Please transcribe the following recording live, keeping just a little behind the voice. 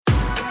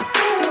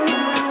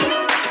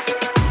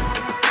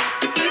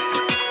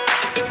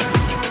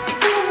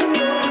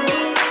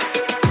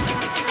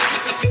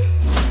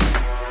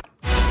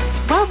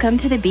Welcome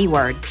to The B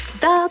Word,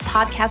 the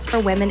podcast for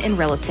women in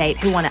real estate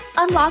who want to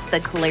unlock the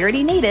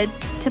clarity needed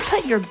to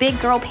put your big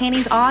girl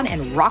panties on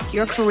and rock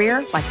your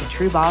career like the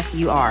true boss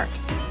you are.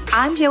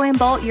 I'm Joanne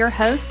Bolt, your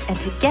host, and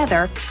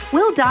together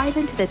we'll dive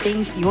into the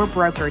things your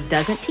broker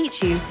doesn't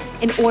teach you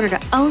in order to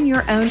own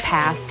your own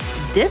path,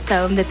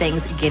 disown the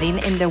things getting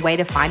in the way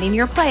to finding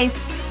your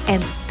place,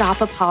 and stop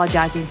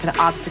apologizing for the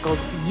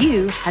obstacles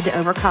you had to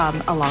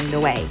overcome along the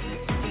way.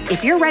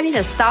 If you're ready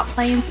to stop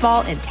playing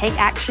small and take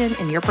action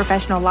in your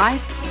professional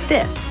life,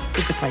 this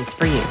is the place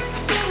for you.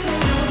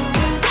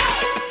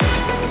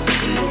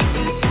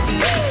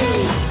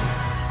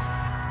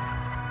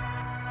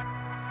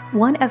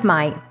 One of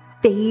my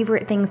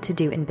favorite things to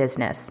do in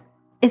business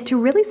is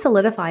to really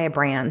solidify a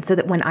brand so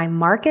that when I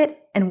market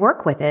and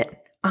work with it,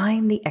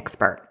 I'm the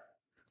expert.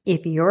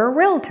 If you're a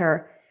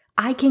realtor,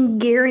 I can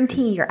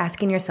guarantee you're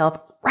asking yourself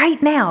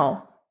right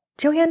now,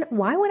 Joanne,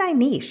 why would I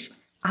niche?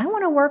 I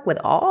want to work with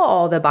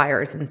all the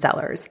buyers and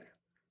sellers.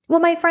 Well,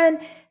 my friend,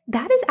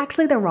 that is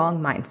actually the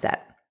wrong mindset.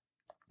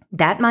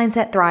 That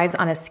mindset thrives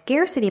on a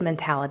scarcity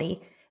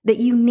mentality that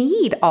you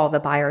need all the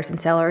buyers and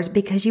sellers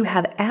because you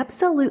have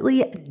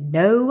absolutely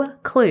no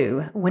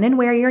clue when and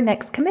where your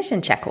next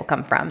commission check will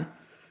come from.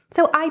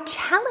 So I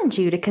challenge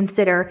you to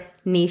consider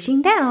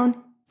niching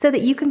down so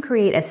that you can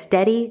create a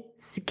steady,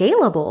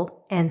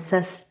 scalable, and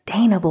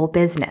sustainable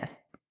business.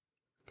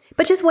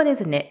 But just what is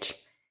a niche?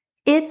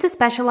 It's a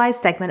specialized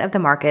segment of the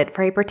market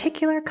for a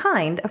particular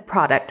kind of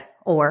product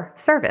or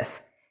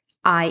service,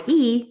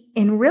 i.e.,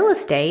 in real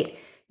estate,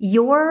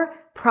 your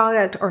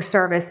product or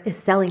service is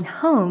selling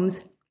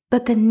homes,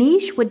 but the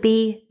niche would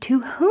be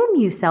to whom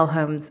you sell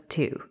homes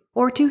to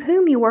or to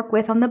whom you work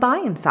with on the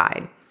buying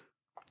side.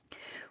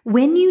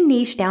 When you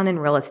niche down in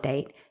real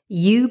estate,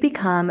 you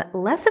become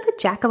less of a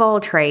jack of all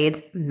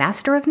trades,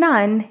 master of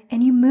none,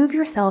 and you move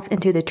yourself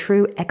into the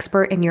true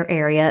expert in your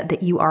area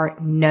that you are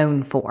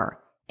known for.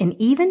 And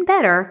even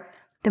better,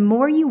 the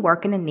more you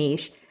work in a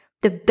niche,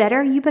 the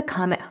better you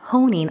become at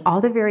honing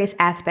all the various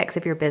aspects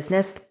of your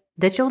business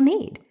that you'll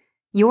need.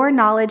 Your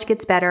knowledge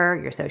gets better,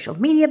 your social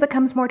media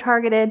becomes more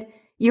targeted,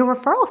 your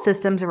referral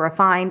systems are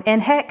refined,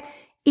 and heck,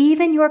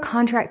 even your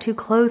contract to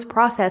close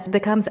process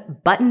becomes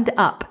buttoned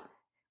up,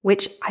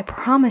 which I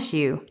promise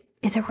you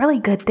is a really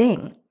good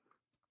thing.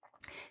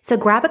 So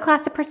grab a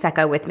glass of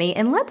Prosecco with me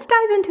and let's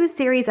dive into a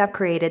series I've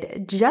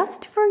created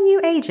just for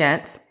you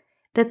agents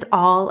that's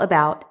all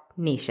about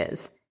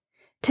niches.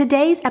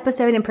 Today's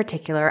episode in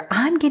particular,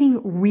 I'm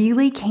getting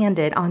really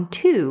candid on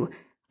two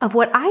of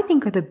what I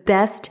think are the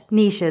best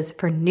niches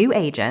for new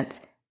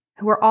agents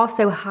who are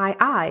also high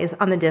eyes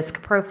on the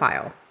DISC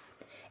profile.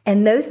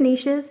 And those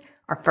niches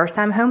are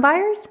first-time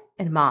homebuyers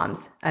and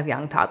moms of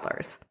young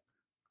toddlers.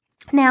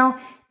 Now,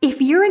 if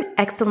you're an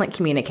excellent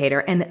communicator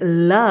and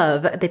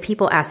love the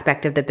people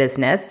aspect of the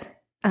business,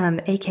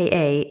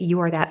 aka you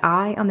are that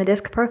eye on the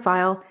DISC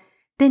profile,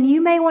 then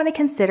you may want to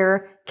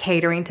consider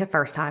catering to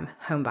first-time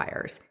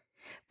homebuyers.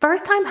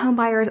 First-time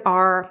homebuyers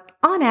are,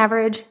 on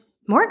average,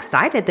 more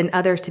excited than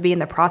others to be in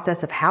the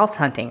process of house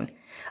hunting,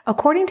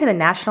 according to the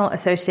National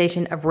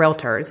Association of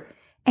Realtors.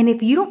 And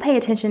if you don't pay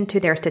attention to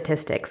their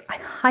statistics, I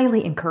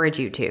highly encourage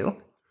you to.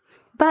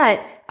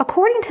 But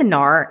according to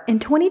NAR, in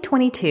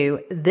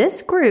 2022,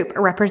 this group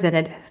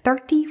represented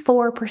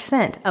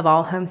 34% of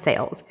all home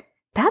sales.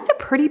 That's a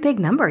pretty big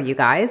number, you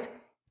guys.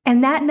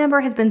 And that number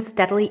has been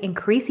steadily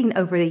increasing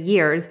over the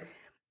years.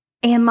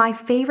 And my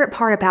favorite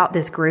part about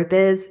this group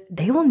is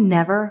they will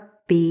never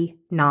be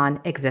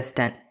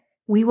non-existent.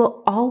 We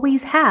will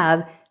always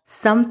have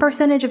some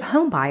percentage of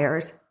home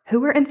buyers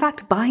who are in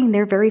fact buying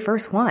their very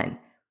first one.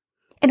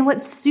 And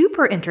what's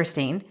super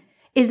interesting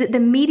is that the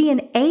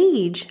median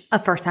age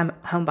of first-time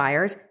home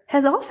buyers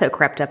has also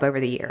crept up over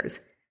the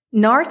years.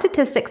 NAR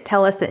statistics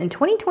tell us that in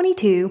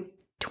 2022,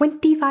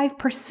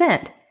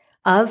 25%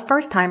 of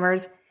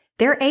first-timers,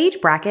 their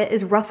age bracket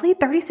is roughly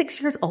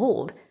 36 years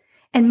old,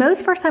 and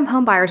most first-time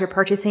home buyers are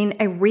purchasing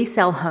a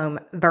resale home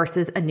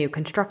versus a new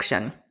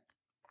construction.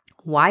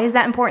 Why is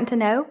that important to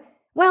know?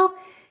 Well,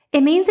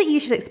 it means that you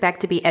should expect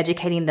to be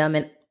educating them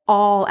in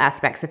all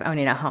aspects of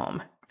owning a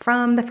home,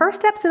 from the first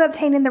steps of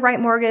obtaining the right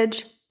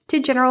mortgage to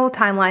general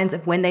timelines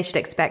of when they should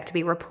expect to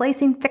be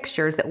replacing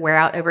fixtures that wear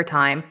out over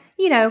time,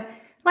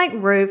 like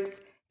roofs,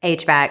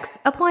 HVACs,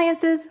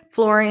 appliances,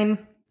 flooring,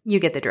 you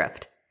get the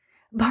drift.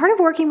 Part of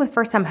working with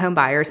first-time home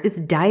buyers is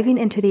diving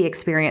into the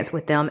experience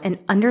with them and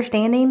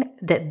understanding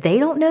that they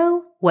don't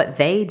know what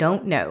they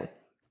don't know.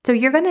 So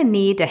you're going to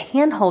need to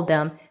handhold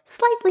them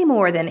slightly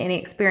more than any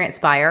experienced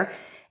buyer,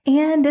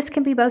 and this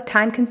can be both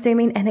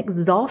time-consuming and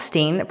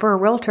exhausting for a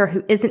realtor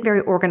who isn't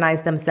very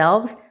organized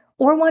themselves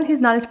or one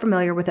who's not as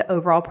familiar with the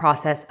overall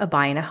process of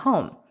buying a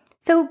home.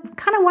 So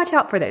kind of watch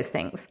out for those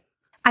things.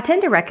 I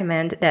tend to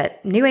recommend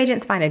that new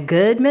agents find a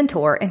good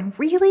mentor and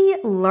really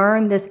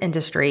learn this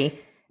industry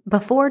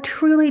before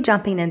truly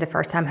jumping into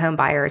first-time home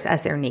buyers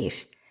as their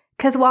niche.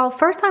 Because while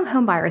first-time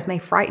home buyers may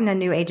frighten a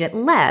new agent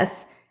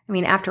less,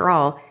 after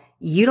all,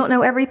 you don't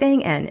know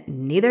everything and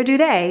neither do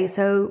they,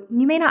 so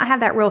you may not have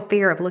that real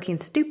fear of looking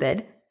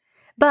stupid.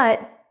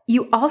 But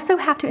You also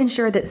have to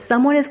ensure that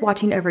someone is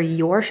watching over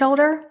your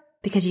shoulder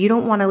because you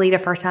don't want to lead a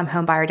first-time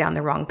homebuyer down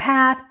the wrong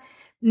path,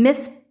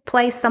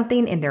 misplace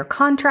something in their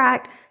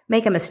contract,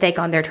 make a mistake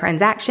on their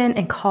transaction,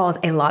 and cause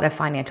a lot of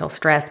financial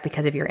stress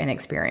because of your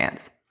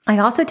inexperience. I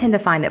also tend to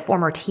find that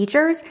former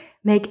teachers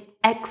make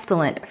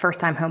excellent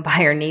first-time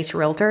homebuyer niche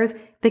realtors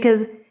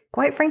because,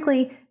 quite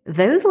frankly,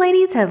 those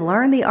ladies have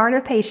learned the art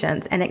of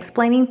patience and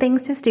explaining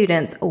things to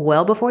students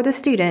well before the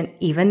student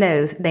even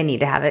knows they need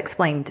to have it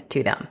explained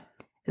to them.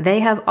 They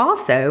have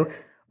also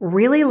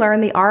really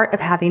learned the art of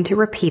having to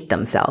repeat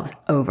themselves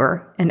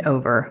over and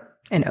over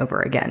and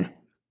over again.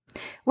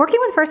 Working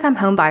with first-time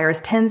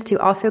homebuyers tends to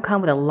also come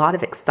with a lot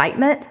of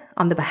excitement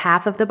on the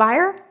behalf of the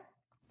buyer,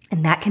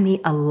 and that can be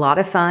a lot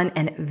of fun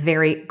and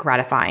very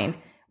gratifying.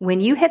 When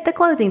you hit the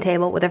closing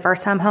table with a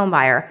first-time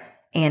homebuyer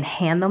and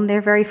hand them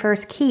their very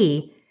first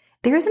key,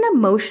 there's an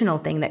emotional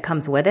thing that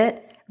comes with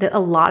it that a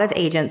lot of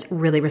agents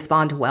really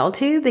respond well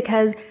to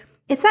because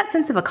it's that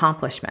sense of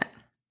accomplishment.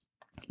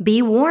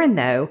 Be warned,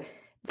 though,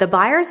 the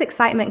buyer's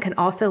excitement can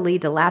also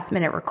lead to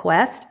last-minute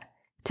requests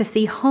to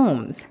see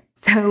homes.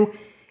 So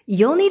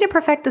you'll need to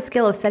perfect the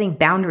skill of setting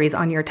boundaries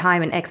on your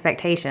time and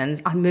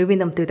expectations on moving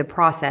them through the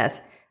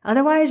process.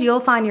 Otherwise, you'll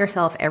find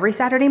yourself every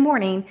Saturday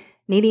morning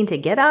needing to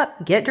get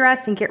up, get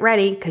dressed, and get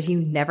ready because you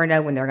never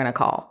know when they're going to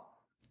call.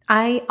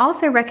 I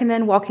also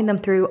recommend walking them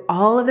through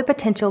all of the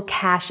potential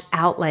cash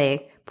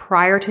outlay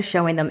prior to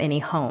showing them any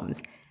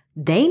homes.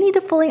 They need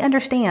to fully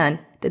understand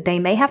that they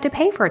may have to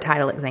pay for a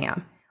title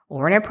exam,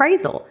 or an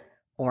appraisal,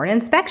 or an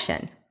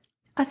inspection,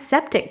 a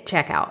septic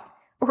checkout,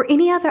 or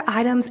any other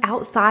items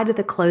outside of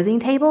the closing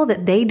table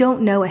that they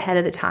don't know ahead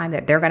of the time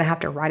that they're going to have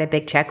to write a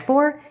big check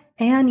for,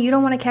 and you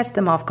don't want to catch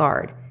them off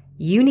guard.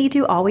 You need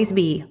to always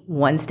be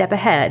one step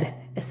ahead,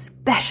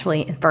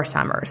 especially in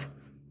first-timers.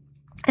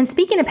 And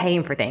speaking of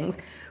paying for things,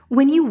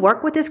 when you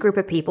work with this group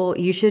of people,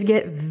 you should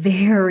get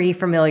very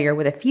familiar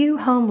with a few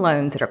home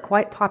loans that are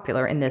quite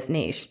popular in this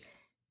niche.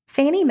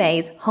 Fannie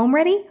Mae's Home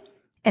Ready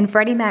and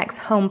Freddie Mac's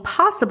Home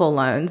Possible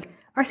loans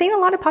are seeing a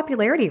lot of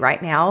popularity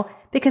right now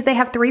because they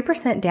have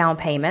 3% down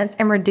payments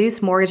and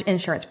reduced mortgage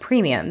insurance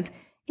premiums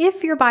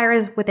if your buyer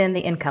is within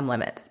the income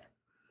limits.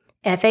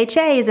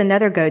 FHA is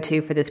another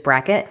go-to for this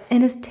bracket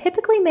and is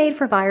typically made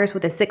for buyers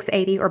with a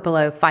 680 or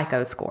below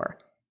FICO score.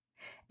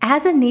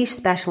 As a niche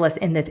specialist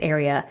in this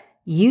area,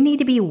 you need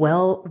to be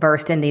well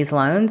versed in these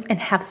loans and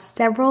have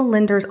several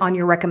lenders on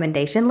your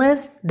recommendation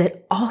list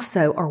that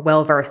also are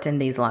well versed in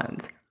these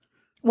loans.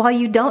 While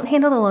you don't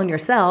handle the loan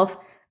yourself,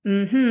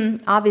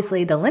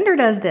 obviously the lender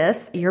does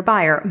this, your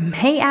buyer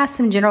may ask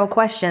some general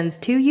questions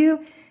to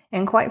you,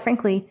 and quite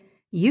frankly,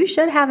 you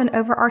should have an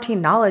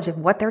overarching knowledge of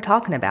what they're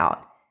talking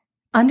about.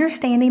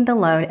 Understanding the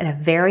loan at a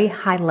very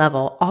high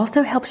level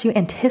also helps you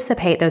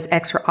anticipate those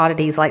extra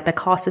oddities like the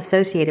costs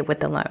associated with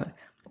the loan,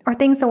 or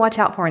things to watch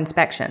out for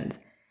inspections.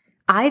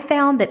 I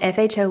found that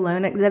FHO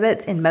loan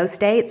exhibits in most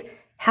states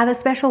have a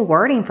special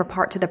wording for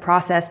parts of the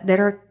process that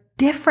are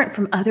different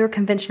from other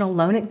conventional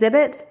loan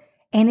exhibits,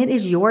 and it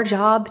is your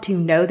job to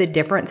know the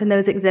difference in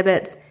those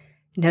exhibits,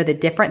 know the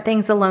different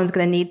things the loan's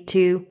going to need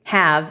to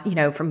have,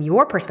 from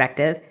your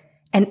perspective,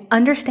 and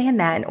understand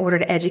that in order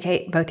to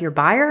educate both your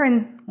buyer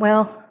and,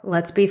 well,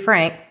 let's be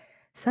frank,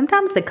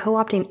 sometimes the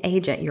co-opting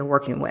agent you're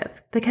working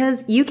with,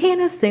 because you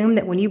can't assume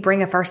that when you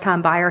bring a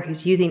first-time buyer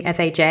who's using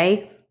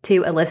FHA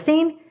to a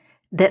listing,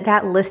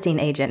 that listing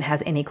agent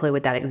has any clue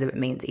what that exhibit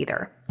means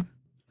either.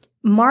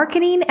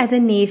 Marketing as a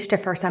niche to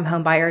first-time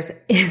home buyers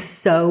is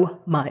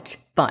so much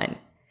fun.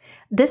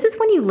 This is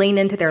when you lean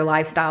into their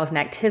lifestyles and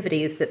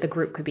activities that the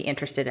group could be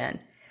interested in.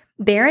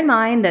 Bear in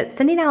mind that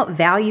sending out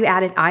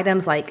value-added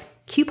items like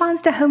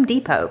coupons to Home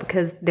Depot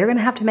because they're going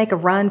to have to make a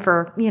run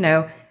for,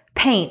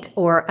 paint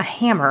or a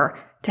hammer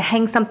to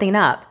hang something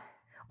up,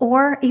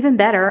 or even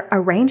better,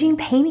 arranging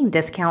painting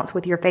discounts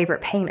with your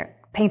favorite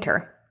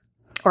painter,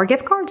 or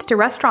gift cards to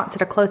restaurants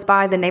that are close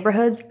by the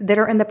neighborhoods that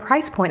are in the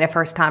price point of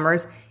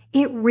first-timers,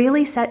 it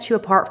really sets you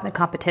apart from the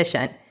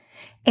competition.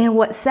 And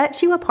what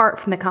sets you apart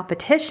from the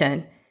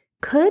competition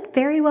could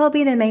very well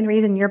be the main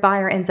reason your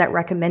buyer ends up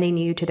recommending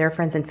you to their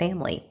friends and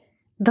family.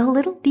 The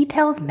little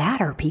details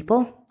matter,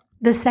 people.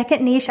 The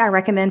second niche I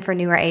recommend for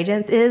newer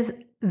agents is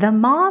the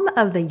mom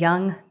of the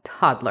young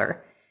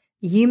toddler.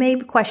 You may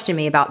question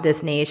me about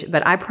this niche,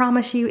 but I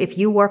promise you, if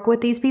you work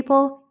with these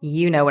people,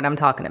 you know what I'm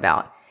talking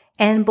about.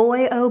 And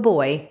boy, oh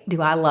boy,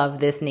 do I love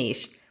this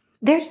niche.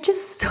 There's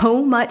just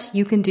so much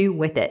you can do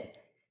with it.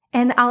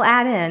 And I'll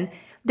add in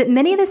that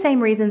many of the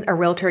same reasons a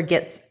realtor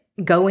gets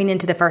going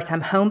into the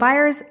first-time home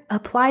buyers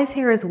applies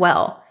here as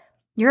well.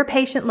 Your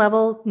patient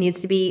level needs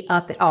to be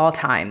up at all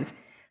times.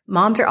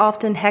 Moms are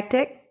often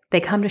hectic. They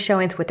come to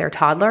showings with their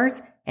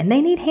toddlers, and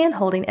they need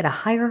hand-holding at a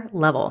higher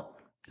level.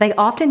 They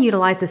often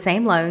utilize the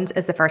same loans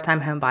as the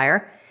first-time home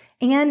buyer,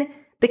 and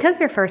because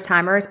they're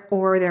first-timers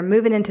or they're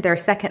moving into their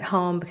second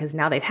home because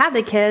now they've had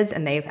the kids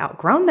and they've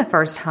outgrown the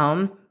first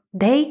home,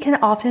 they can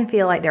often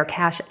feel like their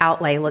cash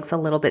outlay looks a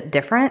little bit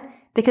different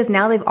because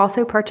now they've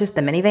also purchased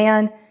the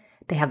minivan,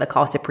 they have the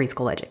cost of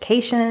preschool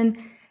education,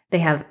 they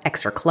have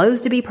extra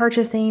clothes to be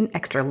purchasing,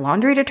 extra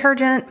laundry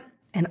detergent,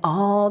 and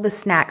all the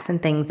snacks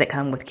and things that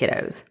come with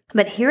kiddos.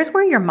 But here's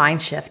where your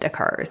mind shift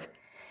occurs.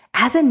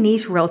 As a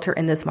niche realtor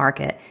in this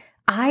market,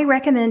 I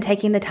recommend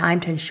taking the time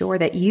to ensure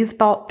that you've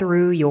thought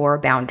through your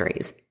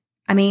boundaries.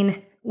 I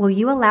mean, will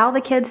you allow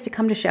the kids to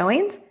come to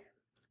showings?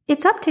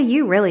 It's up to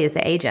you really as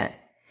the agent.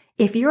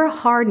 If you're a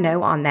hard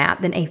no on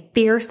that, then a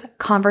fierce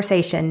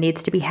conversation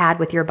needs to be had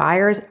with your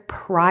buyers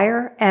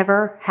prior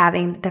ever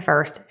having the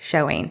first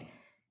showing.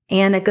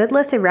 And a good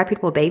list of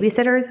reputable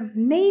babysitters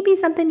may be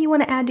something you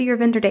want to add to your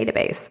vendor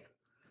database.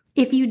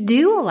 If you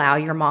do allow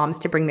your moms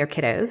to bring their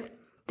kiddos,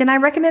 then I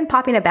recommend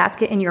popping a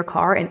basket in your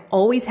car and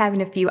always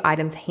having a few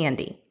items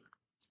handy.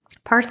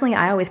 Personally,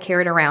 I always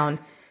carried around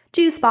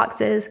juice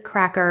boxes,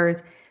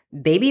 crackers,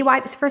 baby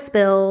wipes for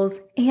spills,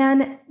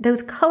 and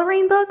those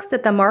coloring books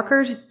that the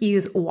markers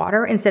use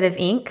water instead of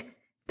ink,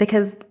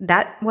 because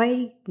that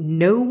way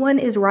no one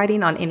is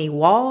writing on any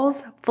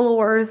walls,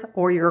 floors,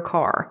 or your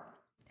car.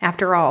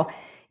 After all,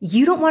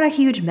 you don't want a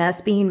huge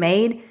mess being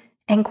made,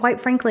 and quite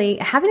frankly,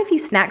 having a few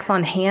snacks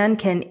on hand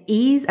can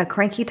ease a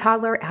cranky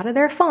toddler out of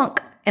their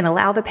funk and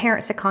allow the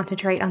parents to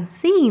concentrate on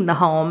seeing the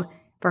home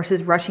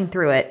versus rushing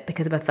through it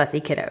because of a fussy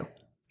kiddo.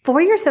 For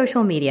your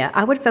social media,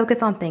 I would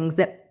focus on things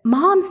that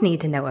moms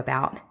need to know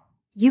about.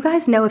 You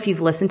guys know, if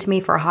you've listened to me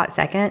for a hot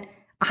second,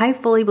 I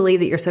fully believe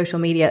that your social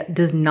media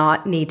does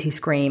not need to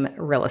scream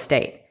real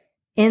estate.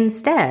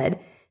 Instead,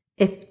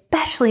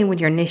 especially when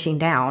you're niching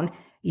down,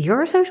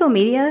 your social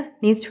media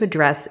needs to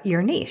address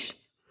your niche.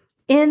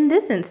 In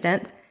this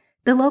instance,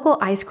 the local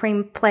ice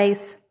cream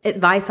place,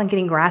 advice on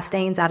getting grass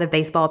stains out of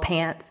baseball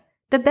pants,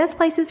 the best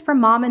places for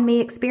mom and me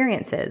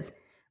experiences,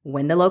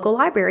 when the local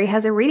library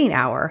has a reading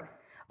hour,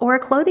 or a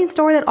clothing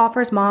store that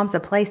offers moms a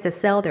place to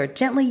sell their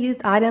gently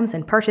used items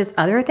and purchase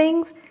other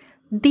things.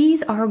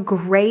 These are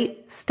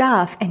great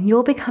stuff, and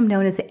you'll become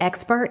known as the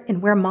expert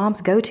in where moms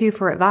go to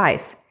for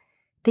advice.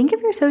 Think of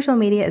your social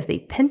media as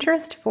the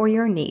Pinterest for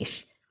your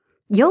niche.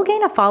 You'll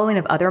gain a following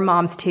of other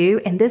moms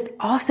too, and this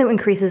also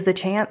increases the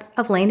chance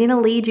of landing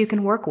a lead you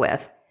can work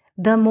with.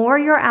 The more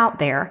you're out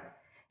there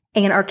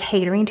and are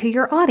catering to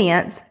your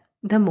audience,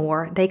 the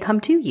more they come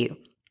to you.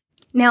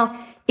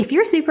 Now, if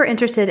you're super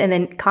interested in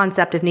the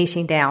concept of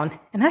niching down,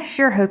 and I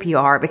sure hope you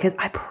are, because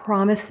I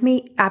promise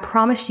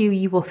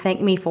you will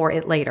thank me for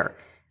it later.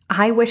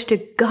 I wish to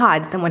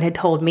God someone had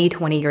told me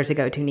 20 years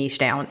ago to niche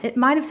down. It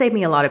might have saved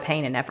me a lot of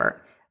pain and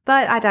effort,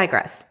 but I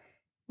digress.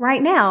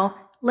 Right now,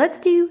 let's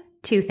do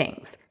two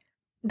things.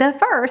 The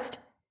first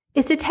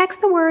is to text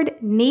the word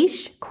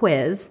niche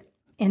quiz.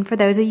 And for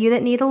those of you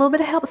that need a little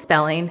bit of help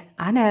spelling,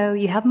 I know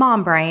you have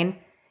mom brain.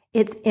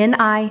 It's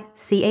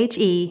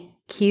NICHEQUIZ.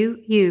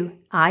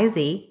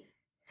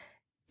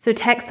 So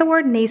text the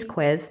word niche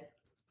quiz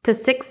to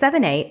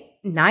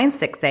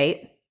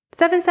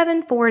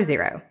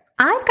 678-968-7740.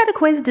 I've got a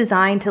quiz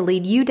designed to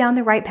lead you down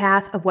the right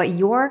path of what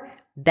your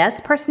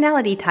best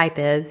personality type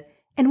is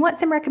and what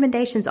some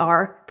recommendations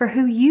are for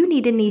who you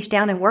need to niche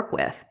down and work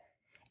with.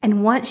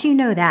 And once you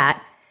know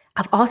that,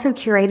 I've also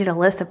curated a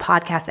list of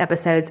podcast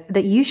episodes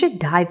that you should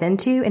dive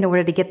into in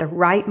order to get the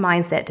right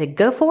mindset to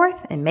go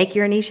forth and make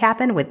your niche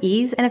happen with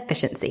ease and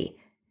efficiency.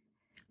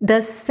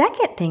 The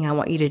second thing I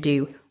want you to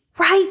do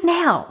right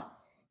now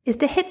is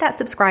to hit that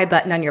subscribe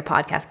button on your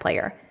podcast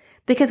player,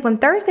 because when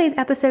Thursday's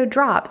episode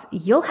drops,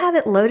 you'll have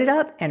it loaded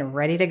up and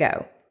ready to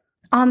go.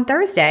 On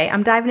Thursday,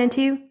 I'm diving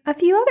into a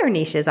few other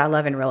niches I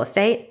love in real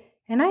estate,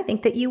 and I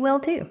think that you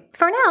will too.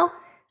 For now,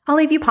 I'll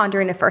leave you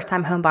pondering if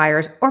first-time home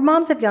buyers or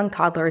moms of young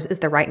toddlers is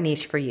the right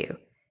niche for you.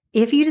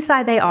 If you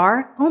decide they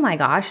are, oh my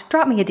gosh,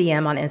 drop me a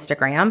DM on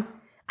Instagram.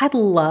 I'd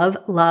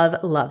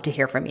love to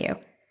hear from you.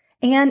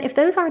 And if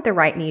those aren't the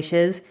right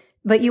niches,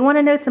 but you want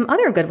to know some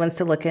other good ones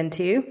to look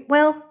into,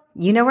 well,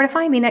 you know where to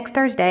find me next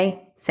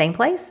Thursday. Same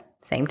place,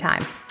 same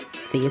time.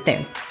 See you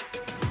soon.